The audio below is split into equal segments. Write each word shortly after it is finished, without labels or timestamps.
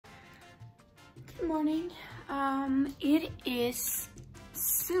Good morning. It is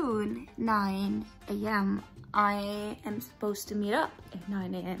soon 9 a.m. I am supposed to meet up at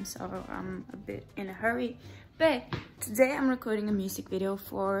 9 a.m. so I'm a bit in a hurry. But today I'm recording a music video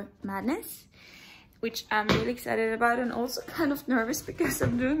for Madness, which I'm really excited about and also kind of nervous because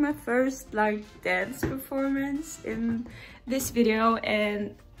I'm doing my first like dance performance in this video,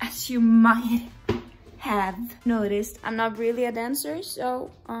 and as you might have noticed, I'm not really a dancer, so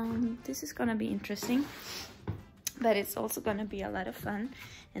this is gonna be interesting, but it's also gonna be a lot of fun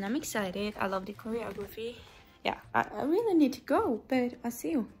and I'm excited. I love the choreography. Yeah, I really need to go, but I'll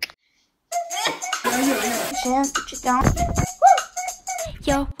see you. Chance, put you down.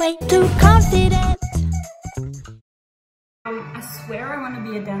 You're way too confident. I swear I want to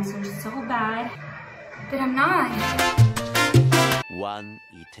be a dancer so bad, but I'm not. One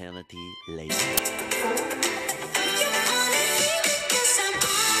eternity later.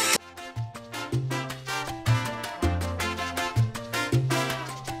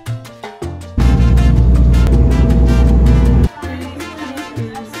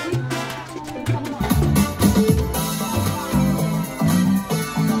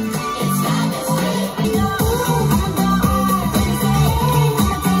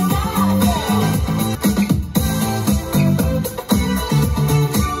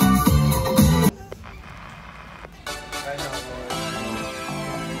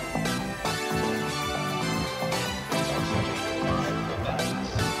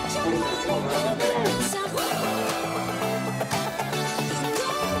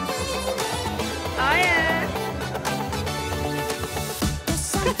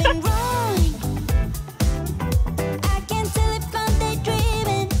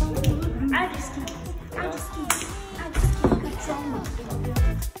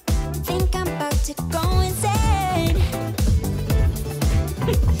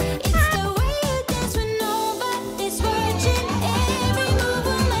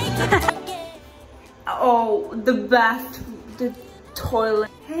 Oh, the toilet.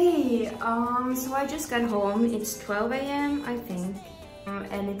 Hey, so I just got home. It's 12 a.m. I think.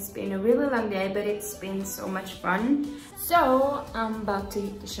 And it's been a really long day, but it's been so much fun. So I'm about to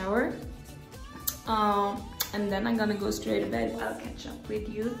take the shower. And then I'm gonna go straight to bed. I'll catch up with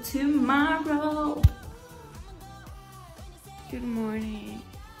you tomorrow. Good morning.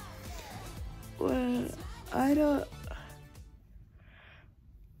 Well, I don't...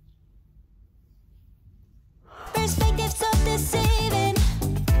 Perspectives so deceiving.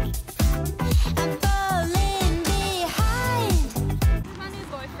 I'm falling behind. My new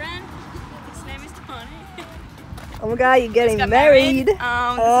boyfriend. His name is Tony. Oh my god, you're getting married. This is the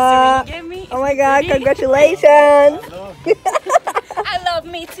ring he gave me. Oh my god, congratulations. I love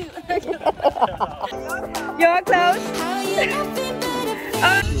me too. You're close.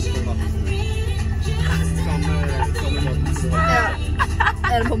 Ja.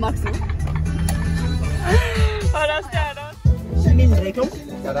 Är den på max nu? Ja, där står den. Mindre klock.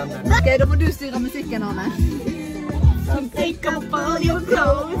 Okej, då får du styra musiken, Anne. So take up all your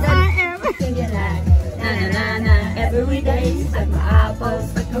clothes. I am singing like na na na every day. Like my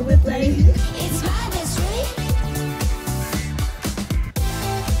eyeballs like a replay. It's madness, right?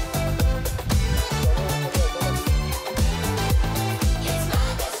 It's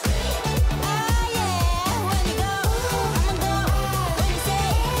madness, right? Oh yeah, when you go, I'ma go. When you say,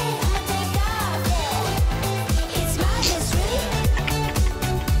 I'ma take off, yeah. It's madness, right?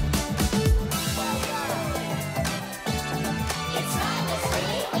 It's madness,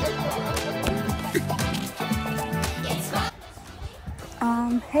 right?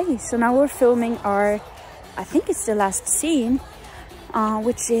 Hey, so now we're filming our, I think it's the last scene,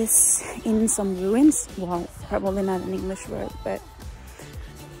 which is in some ruins. Well, probably not an English word, but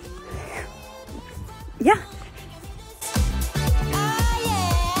yeah.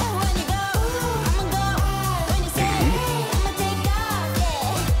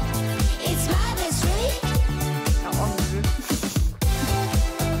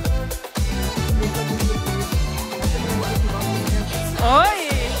 Oj!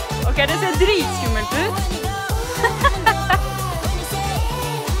 Okej, det ser dritskummelt ut.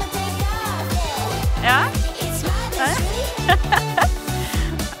 Ja?